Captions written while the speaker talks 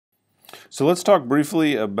So let's talk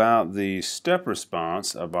briefly about the step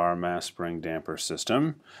response of our mass spring damper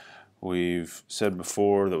system. We've said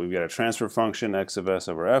before that we've got a transfer function x of s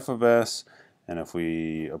over f of s, and if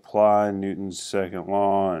we apply Newton's second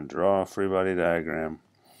law and draw a free body diagram,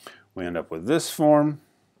 we end up with this form,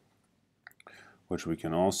 which we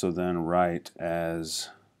can also then write as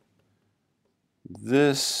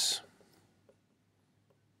this,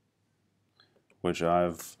 which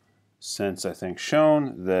I've since I think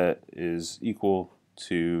shown that is equal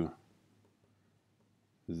to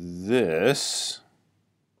this.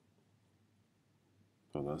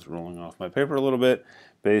 So that's rolling off my paper a little bit,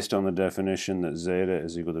 based on the definition that zeta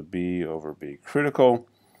is equal to b over b critical.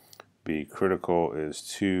 B critical is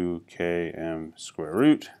 2km square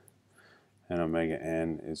root, and omega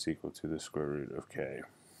n is equal to the square root of k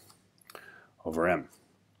over m.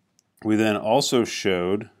 We then also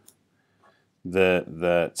showed that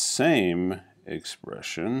that same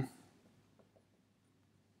expression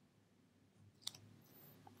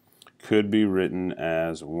could be written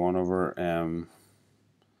as 1 over m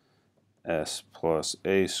s plus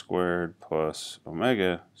a squared plus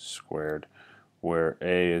omega squared, where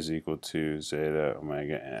a is equal to zeta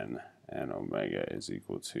omega n and omega is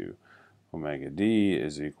equal to omega d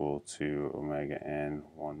is equal to omega n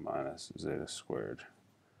 1 minus zeta squared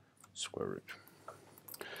square root.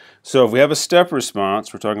 So if we have a step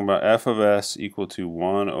response, we're talking about f of s equal to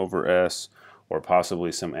 1 over s, or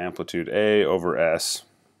possibly some amplitude a over s.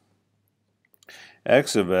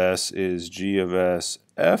 X of s is g of s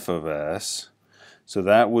f of s, so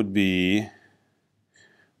that would be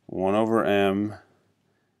 1 over m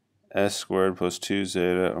s squared plus 2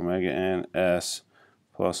 zeta omega n s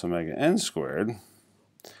plus omega n squared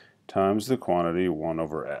times the quantity 1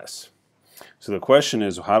 over s. So the question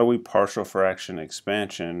is, how do we partial fraction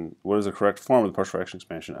expansion? What is the correct form of the partial fraction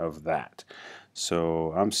expansion of that?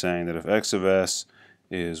 So I'm saying that if x of s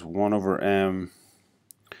is 1 over m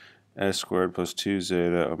s squared plus 2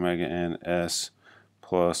 zeta omega n s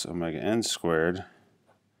plus omega n squared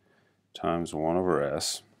times 1 over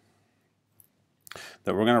s,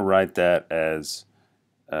 that we're going to write that as,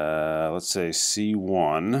 let's say,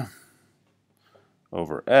 c1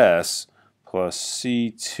 over s plus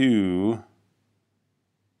c2,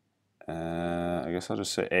 I guess I'll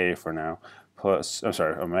just say a for now, plus, I'm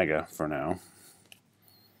sorry, omega for now,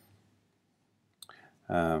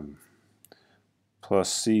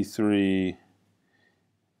 plus c3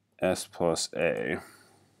 s plus a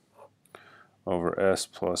over s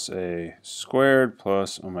plus a squared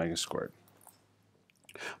plus omega squared.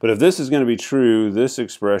 But if this is going to be true, this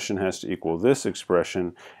expression has to equal this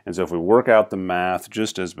expression, and so if we work out the math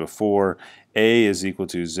just as before, a is equal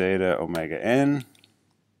to zeta omega n,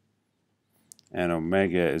 and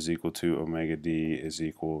omega is equal to omega d is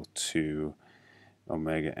equal to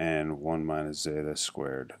omega n 1 minus zeta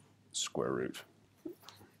squared square root.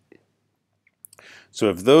 So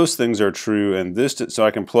if those things are true, and this, so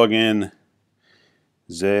I can plug in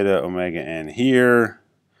zeta omega n here,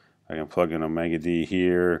 I can plug in omega d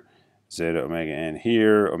here, zeta omega n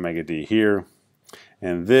here, omega d here,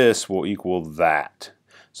 and this will equal that.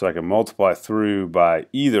 So I can multiply through by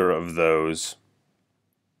either of those,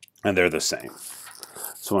 and they're the same.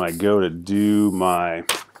 So when I go to do my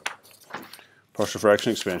partial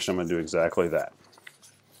fraction expansion, I'm going to do exactly that.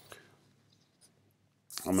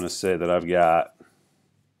 I'm going to say that I've got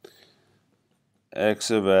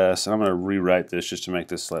x of s, and I'm going to rewrite this just to make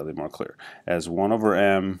this slightly more clear, as 1 over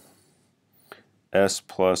m s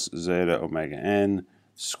plus zeta omega n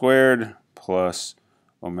squared plus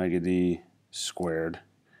omega d squared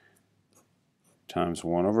times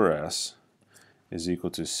 1 over s is equal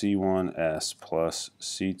to c1s plus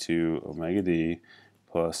c2 omega d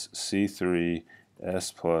plus c3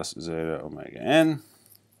 s plus zeta omega n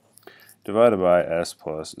divided by s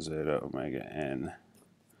plus zeta omega n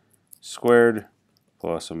squared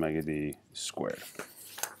plus omega d squared.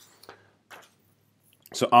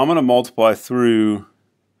 So I'm going to multiply through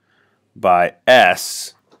by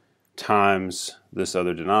s times this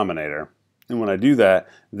other denominator. And when I do that,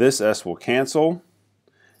 this s will cancel,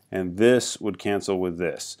 and this would cancel with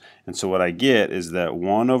this. And so what I get is that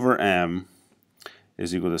 1 over m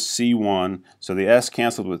is equal to c1. So the s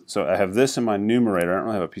canceled with, so I have this in my numerator. I don't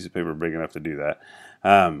really have a piece of paper big enough to do that.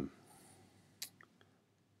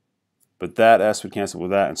 But that s would cancel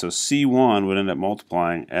with that, and so c1 would end up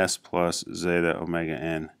multiplying s plus zeta omega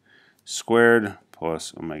n squared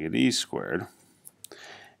plus omega d squared,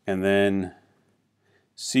 and then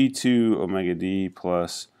c2 omega d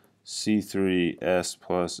plus c3 s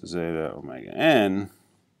plus zeta omega n.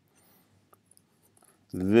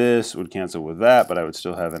 This would cancel with that, but I would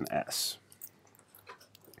still have an s.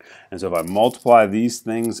 And so if I multiply these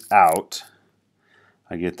things out,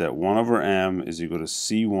 I get that 1 over m is equal to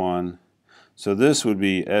c1. So this would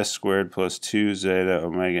be s squared plus 2 zeta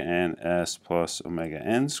omega n s plus omega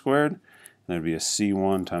n squared. And that would be a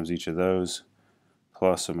c1 times each of those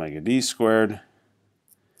plus omega d squared.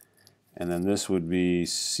 And then this would be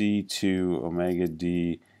c2 omega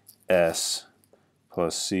d s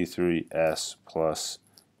plus c3 s plus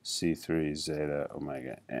c3 zeta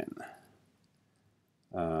omega n.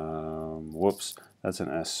 Whoops, that's an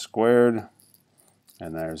s squared,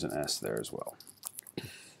 and there's an s there as well.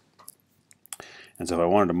 And so if I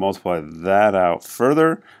wanted to multiply that out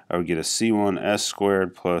further, I would get a c1 s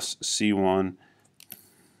squared plus c1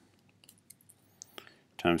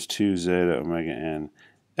 times 2 zeta omega n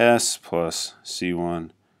s plus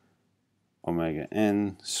c1 omega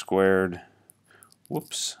n squared.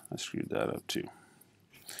 Whoops, I screwed that up too.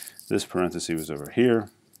 This parenthesis was over here.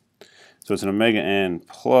 So it's an omega n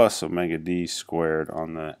plus omega d squared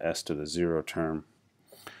on the s to the 0 term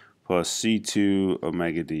plus c2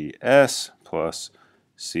 omega d s plus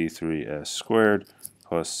c3 s squared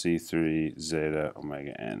plus c3 zeta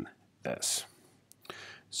omega n s.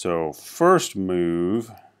 So first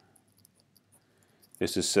move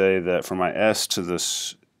is to say that for my s to the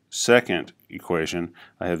second equation,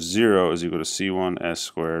 I have 0 is equal to c1 s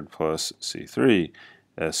squared plus c3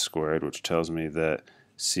 s squared, which tells me that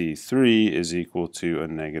c3 is equal to a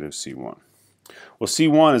negative c1. Well,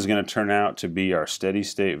 c1 is going to turn out to be our steady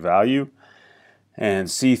state value, and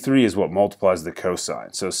c3 is what multiplies the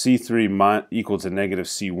cosine. So c3 equal to negative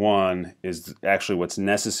c1 is actually what's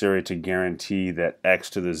necessary to guarantee that x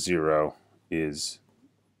to the 0 is,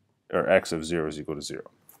 or x of 0 is equal to 0.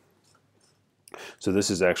 So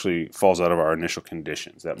this is actually falls out of our initial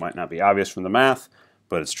conditions. That might not be obvious from the math,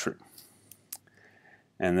 but it's true.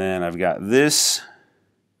 And then I've got this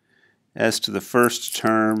s to the first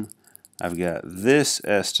term. I've got this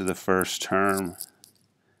s to the first term.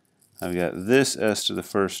 I've got this s to the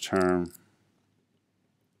first term.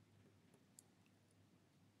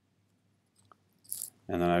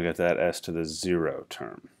 And then I've got that s to the 0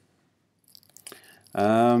 term.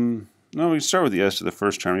 No, we can start with the s to the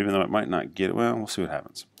first term, even though it might not get it. Well, we'll see what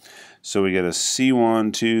happens. So we get a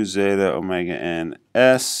c1 2 zeta omega n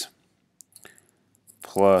s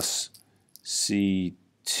plus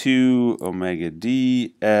c2 omega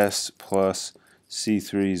d s plus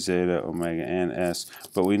c3 zeta omega n s.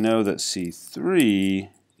 But we know that c3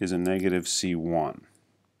 is a negative c1.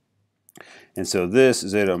 And so this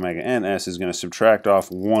zeta omega n s is going to subtract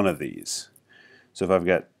off one of these. So if I've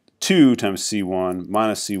got 2 times c1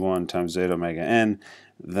 minus c1 times zeta omega n,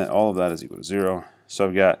 then all of that is equal to 0. So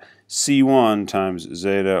I've got c1 times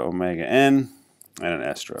zeta omega n, and an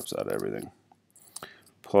s drops out of everything,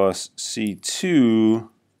 plus c2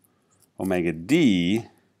 omega d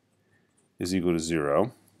is equal to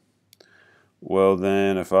 0. Well,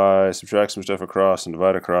 then if I subtract some stuff across and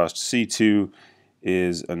divide across, c2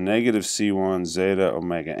 is a negative c1 zeta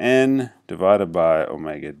omega n divided by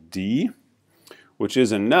omega d, which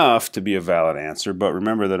is enough to be a valid answer, but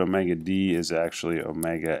remember that omega d is actually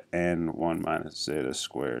omega n 1 minus zeta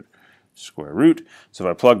squared square root. So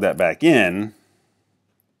if I plug that back in,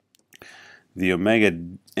 the omega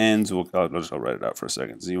n's will, I'll write it out for a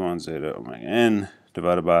second, z1 zeta omega n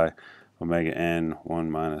divided by omega n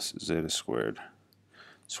 1 minus zeta squared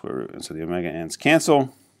square root. And so the omega n's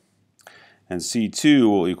cancel, and c2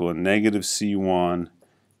 will equal a negative c1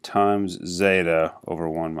 times zeta over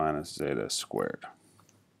 1 minus zeta squared.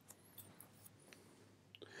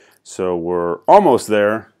 So we're almost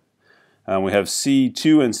there. We have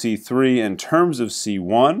c2 and c3 in terms of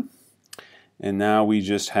c1, and now we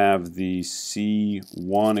just have the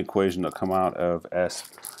c1 equation that come out of s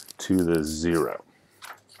to the 0.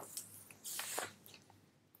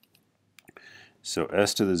 So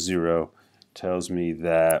s to the 0 tells me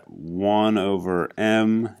that 1 over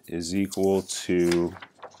m is equal to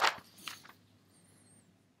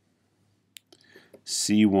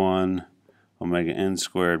c1 omega n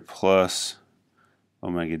squared plus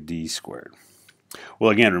omega d squared.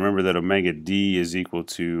 Well, again, remember that omega d is equal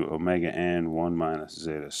to omega n 1 minus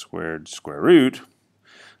zeta squared square root.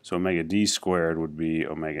 So omega d squared would be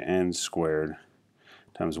omega n squared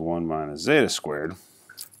times 1 minus zeta squared,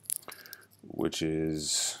 which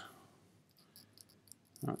is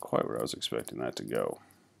not quite where I was expecting that to go.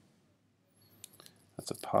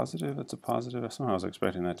 That's a positive, that's a positive. Somehow I was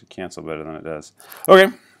expecting that to cancel better than it does. Okay.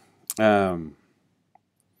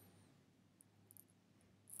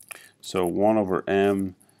 So 1 over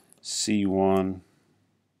m c1,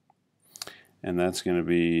 and that's going to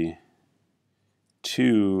be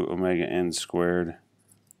 2 omega n squared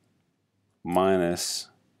minus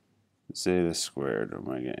zeta squared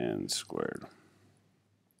omega n squared.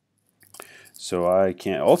 So I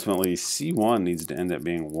can't, ultimately C1 needs to end up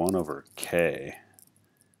being 1 over k,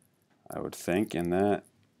 I would think, and that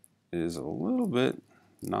is a little bit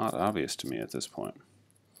not obvious to me at this point.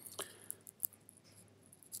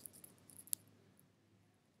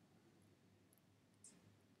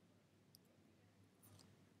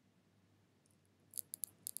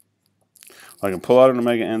 I can pull out an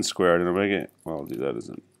omega n squared and omega, well, I'll do that as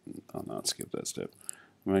an, I'll not skip that step.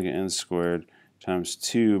 Omega n squared times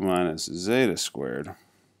 2 minus zeta squared.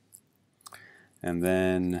 And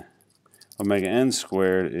then omega n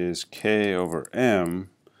squared is k over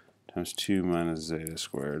m times 2 minus zeta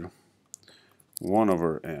squared, 1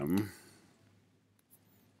 over m.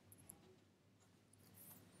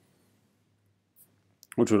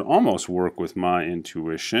 Which would almost work with my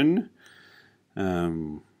intuition.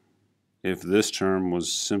 If this term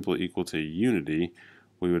was simply equal to unity,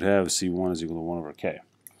 we would have C1 is equal to 1 over k.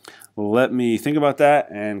 Let me think about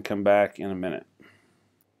that and come back in a minute.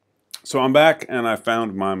 So I'm back and I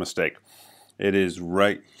found my mistake. It is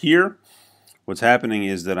right here. What's happening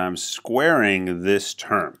is that I'm squaring this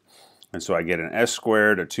term. And so I get an s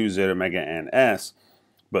squared, a 2 zeta omega n s,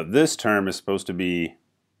 but this term is supposed to be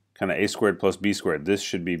kind of a squared plus b squared. This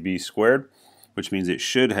should be b squared, which means it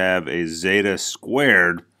should have a zeta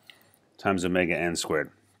squared times omega n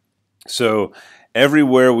squared. So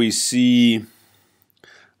everywhere we see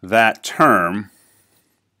that term,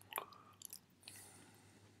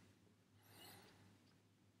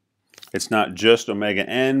 it's not just omega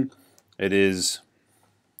n, it is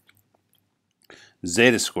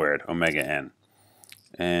zeta squared omega n.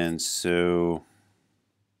 And so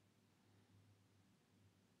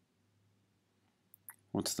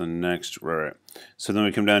what's the next? Right. So then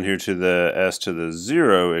we come down here to the s to the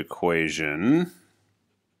 0 equation.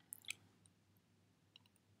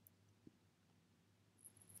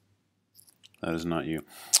 That is not you.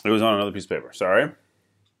 It was on another piece of paper. Sorry.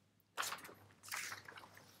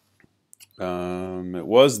 It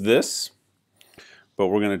was this, but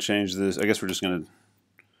we're going to change this. I guess we're just going to,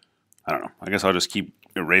 I don't know. I guess I'll just keep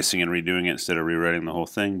erasing and redoing it instead of rewriting the whole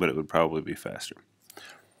thing, but it would probably be faster.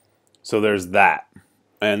 So there's that.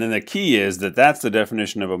 And then the key is that that's the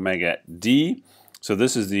definition of omega d. So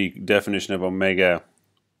this is the definition of omega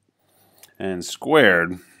n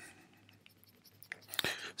squared.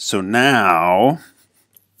 So now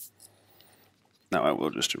I will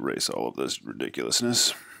just erase all of this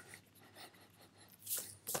ridiculousness.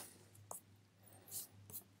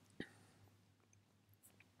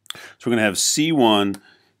 So we're going to have C1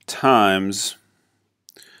 times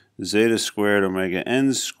zeta squared omega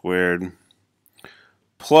n squared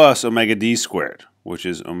plus omega d squared, which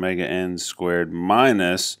is omega n squared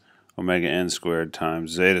minus omega n squared times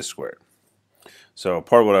zeta squared. So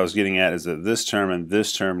part of what I was getting at is that this term and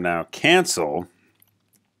this term now cancel,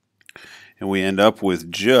 and we end up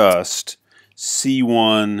with just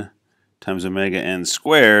C1 times omega n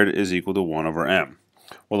squared is equal to 1 over m.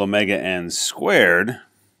 Well, omega n squared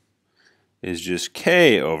is just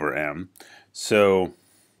k over m. So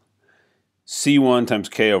C1 times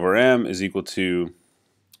k over m is equal to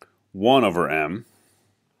 1 over m.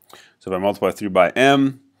 So if I multiply through by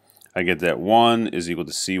m, I get that 1 is equal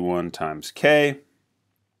to C1 times k.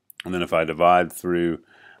 And then if I divide through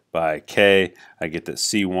by k, I get that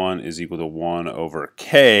C1 is equal to 1 over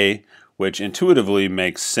k, which intuitively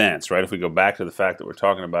makes sense, right? If we go back to the fact that we're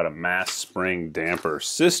talking about a mass spring damper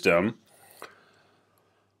system,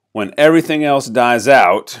 when everything else dies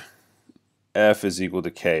out, F is equal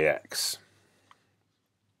to kx.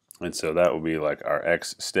 And so that will be like our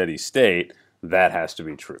x steady state. That has to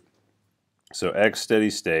be true. So x steady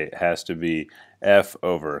state has to be F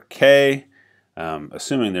over k,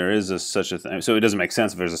 assuming there is such a thing. So it doesn't make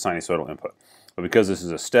sense if there's a sinusoidal input. But because this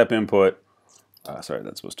is a step input, sorry,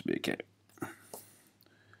 that's supposed to be a k.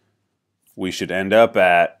 We should end up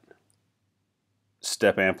at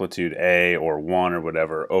step amplitude A or 1 or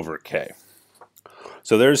whatever over k.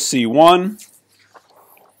 So there's C1.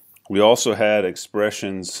 We also had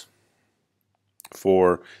expressions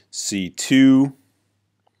for C2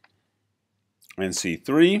 and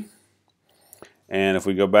C3. And if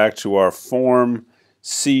we go back to our form,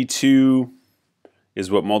 C2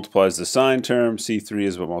 is what multiplies the sine term, C3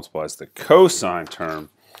 is what multiplies the cosine term.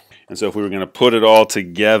 And so if we were going to put it all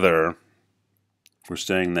together, we're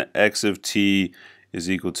saying that x of t is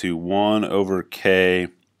equal to 1 over k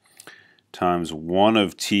times 1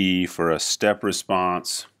 of t for a step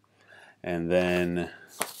response, and then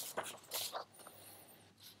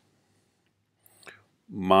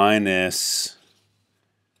minus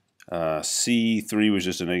C3 was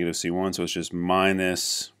just a negative C1, so it's just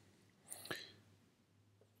minus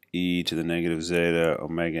e to the negative zeta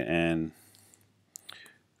omega n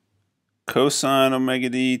cosine omega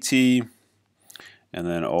dt. And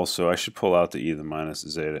then also, I should pull out the e to the minus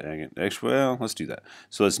zeta x. Well, let's do that.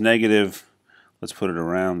 So it's negative. Let's put it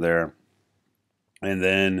around there. And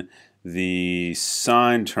then the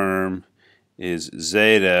sine term is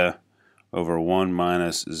zeta over 1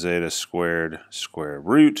 minus zeta squared square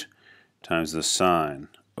root times the sine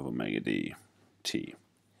of omega dt.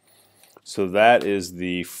 So that is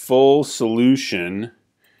the full solution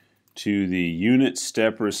to the unit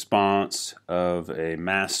step response of a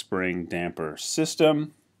mass spring damper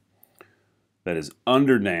system that is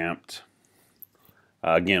underdamped,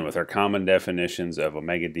 again with our common definitions of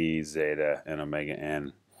omega d, zeta, and omega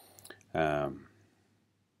n.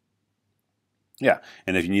 Yeah,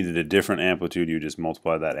 and if you needed a different amplitude, you just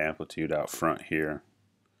multiply that amplitude out front here,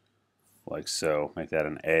 like so. Make that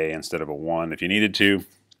an A instead of a 1 if you needed to.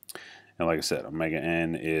 And like I said, omega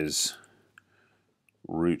n is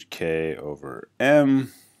root k over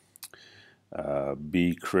m.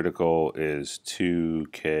 B critical is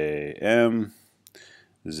 2km.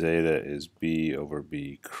 Zeta is b over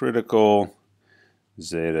b critical.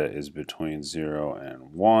 Zeta is between 0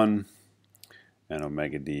 and 1. And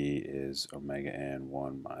omega d is omega n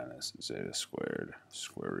 1 minus zeta squared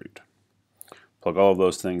square root. Plug all of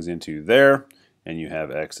those things into there, and you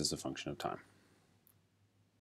have x as a function of time.